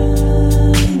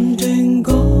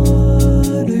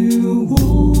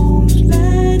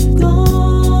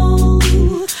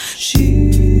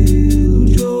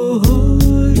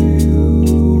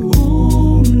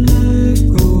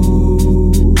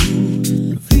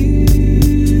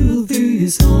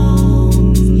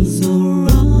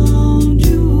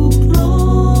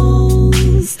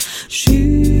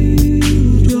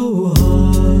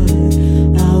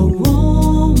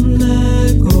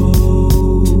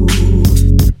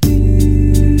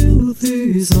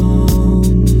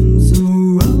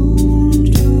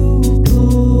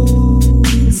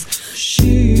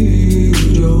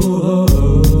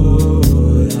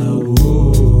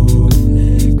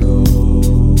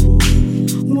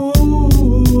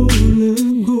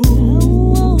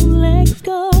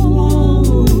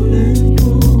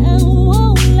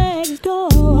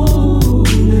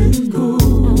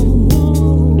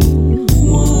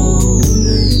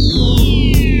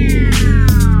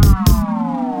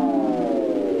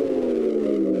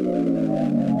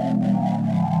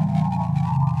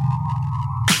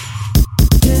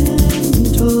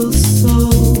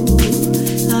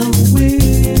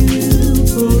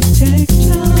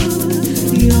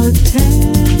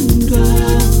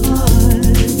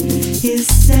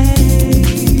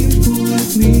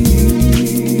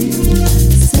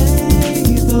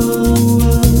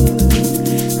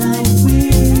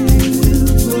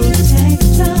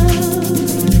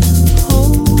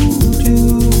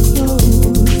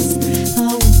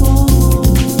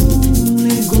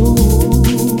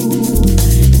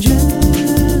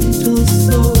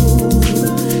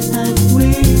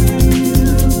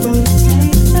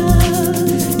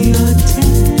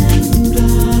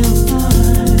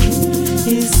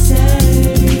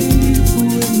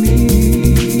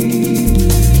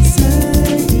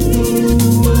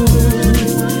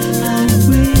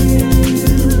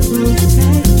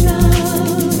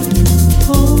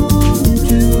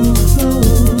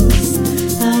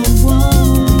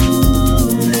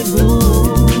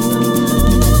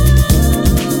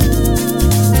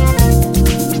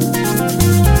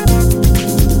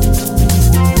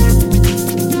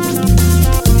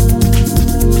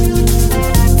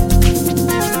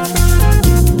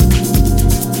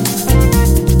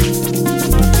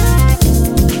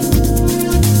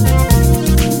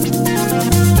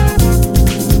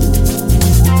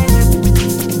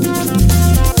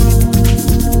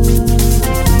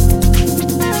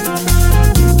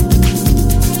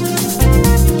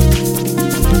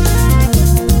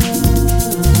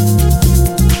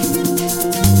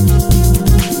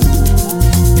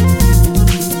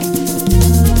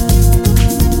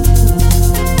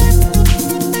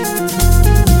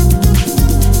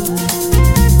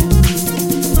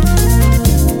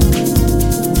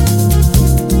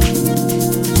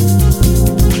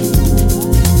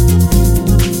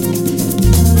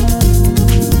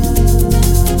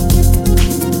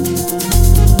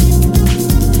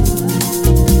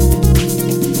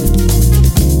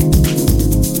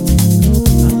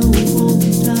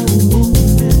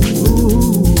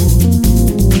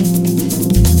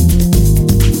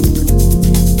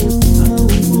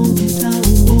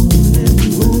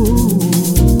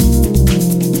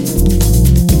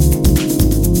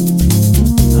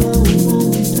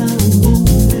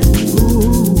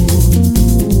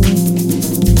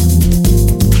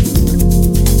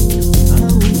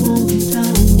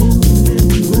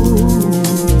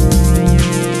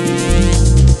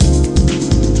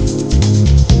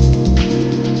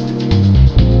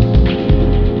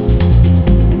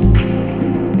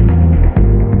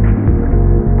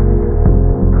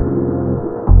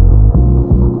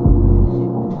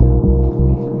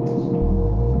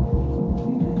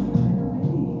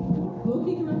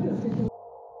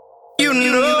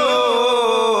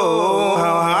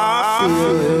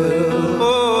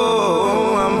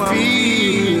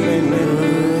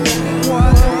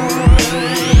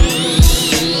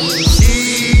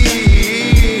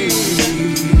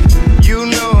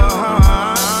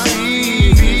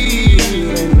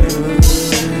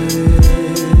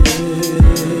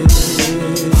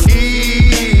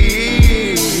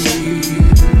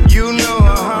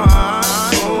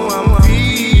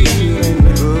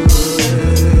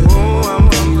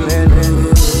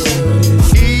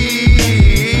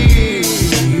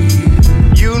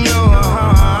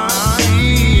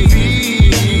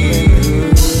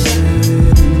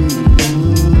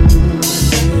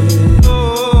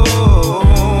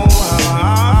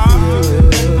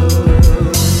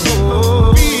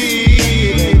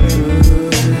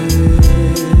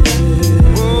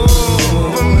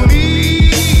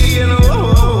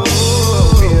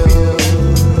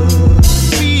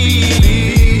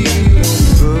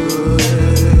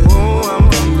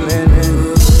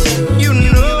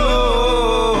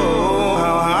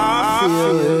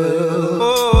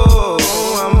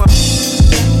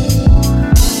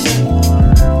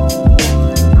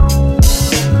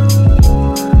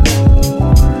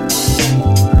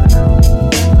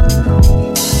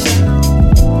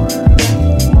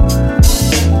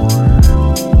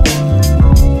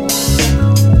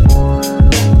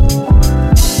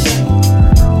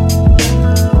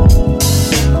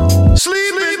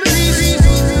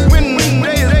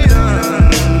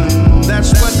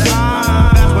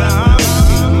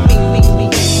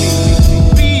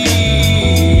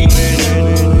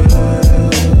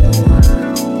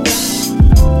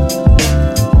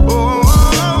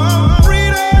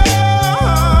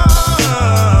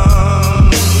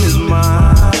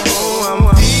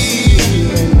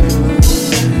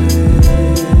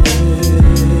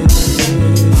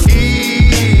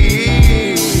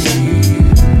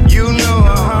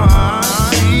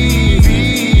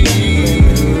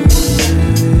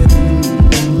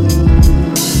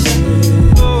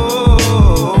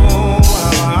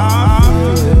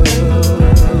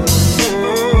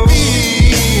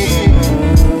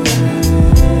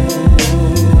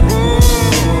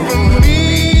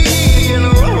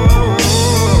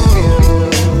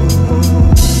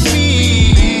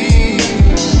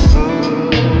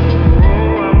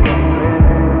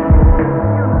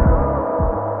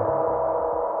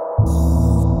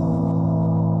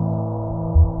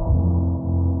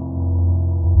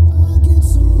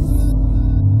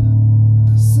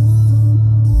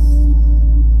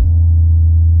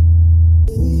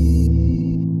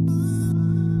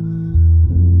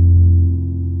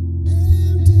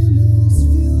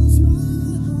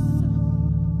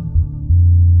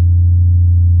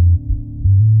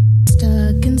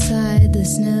 started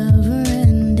this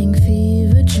never-ending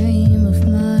fever dream of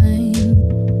mine.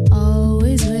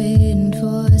 Always waiting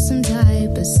for some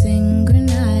type of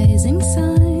synchronizing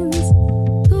signs.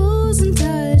 Losing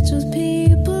touch with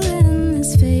people in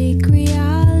this fake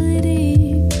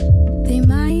reality. They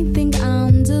might think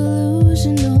I'm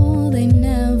delusional, they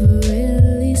never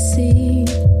really see.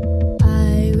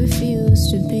 I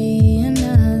refuse to be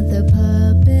another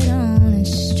puppet on a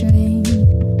string.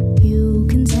 You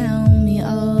can tell me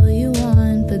all you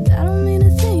want, but that don't mean a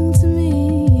thing to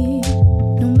me.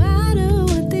 No matter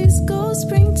what these ghosts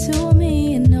bring to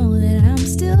me, you know that I'm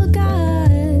still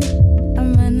God.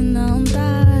 I'm running on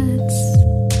thoughts.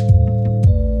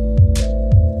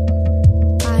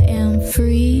 I am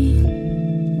free,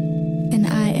 and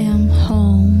I am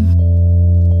home.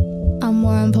 I'm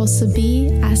where I'm supposed to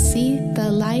be. I see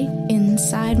the light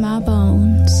inside my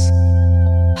bones.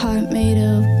 Heart made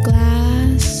of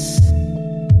glass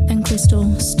and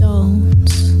crystal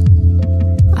stones.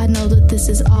 I know that this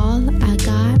is all I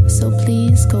got, so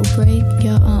please go break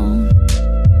your own.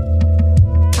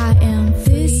 I am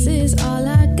free. This is all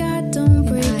I got, don't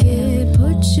break it.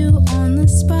 Put you on the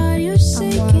spot, you're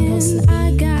shaking.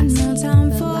 I got no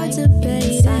time for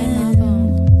debating.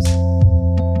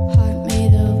 Heart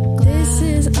made of glass.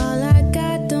 This is all I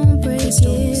got, don't break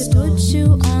it. Put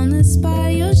you on the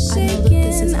spot, you're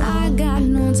shaking. I got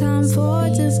no time for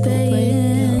debating.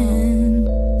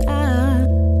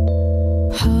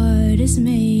 Heart is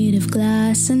made of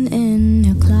glass, and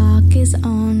inner clock is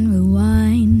on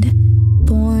rewind.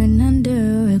 Born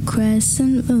under a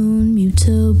crescent moon,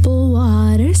 mutable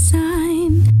water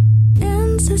sign.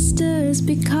 Ancestors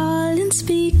be calling,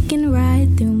 speaking right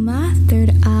through my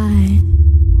third eye.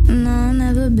 And I've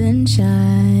never been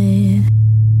shy.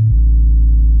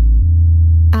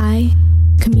 I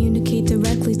communicate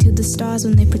directly to the stars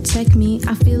when they protect me.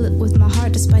 I feel it with my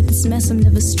heart despite this mess, I'm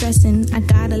never stressing. I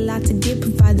got a lot to give,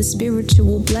 provide the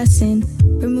spiritual blessing.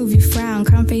 Remove your frown,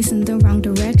 crown facing the wrong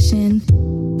direction.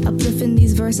 Uplifting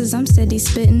these verses, I'm steady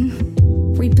spitting.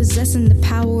 Repossessing the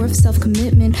power of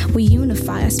self-commitment. We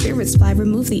unify, our spirits fly,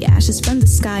 remove the ashes from the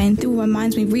sky. And through our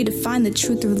minds we redefine the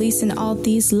truth, releasing all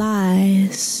these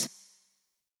lies.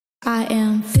 I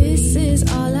am free. This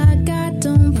is all I got,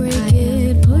 don't break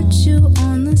it. Put you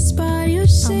on the spot, you're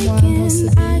shaking.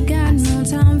 I got no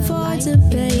time for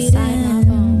debating.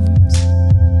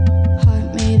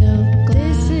 Heart made of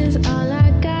glass. This is all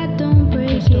I got, don't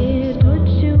break it. Put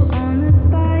you on the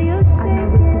spot, you're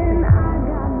shaking.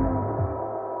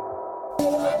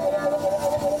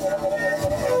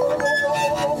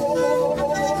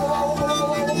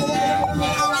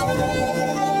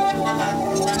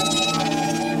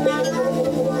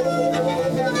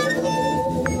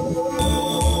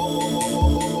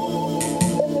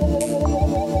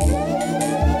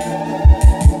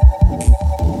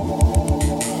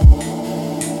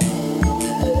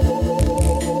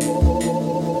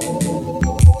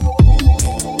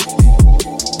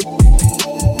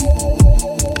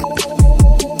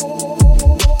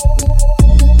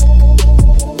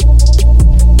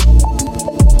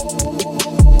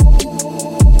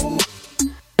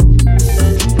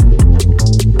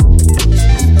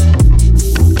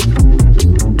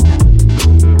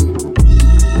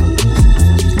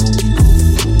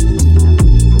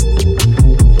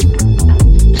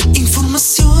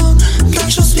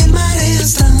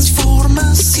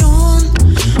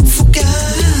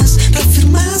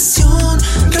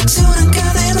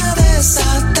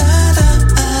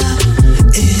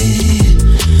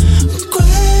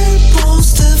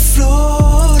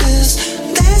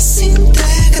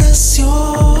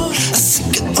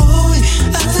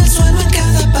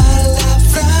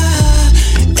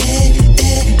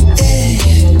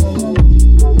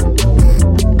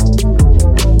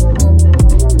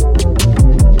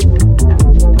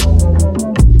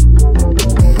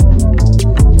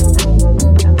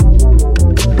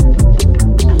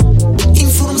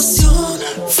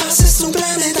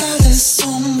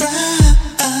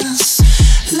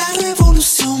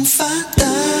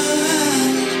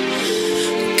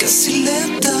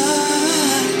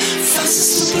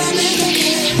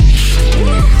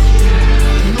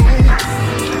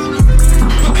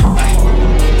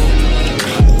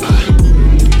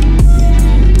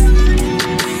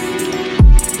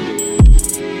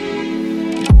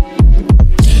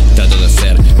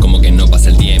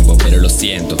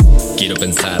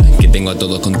 tengo a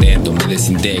todos contentos, me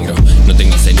desintegro. No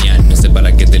tengo señal, no sé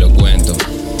para qué te lo cuento.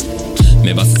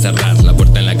 Me vas a cerrar la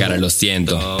puerta en la cara, lo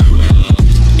siento.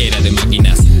 Era de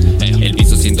máquinas, el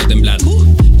piso siento temblar.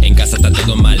 En casa está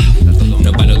todo mal,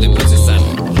 no paro de procesar.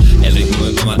 El ritmo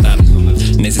me va a matar,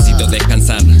 necesito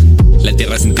descansar. La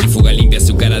tierra centrífuga limpia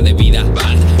su cara cara de vida.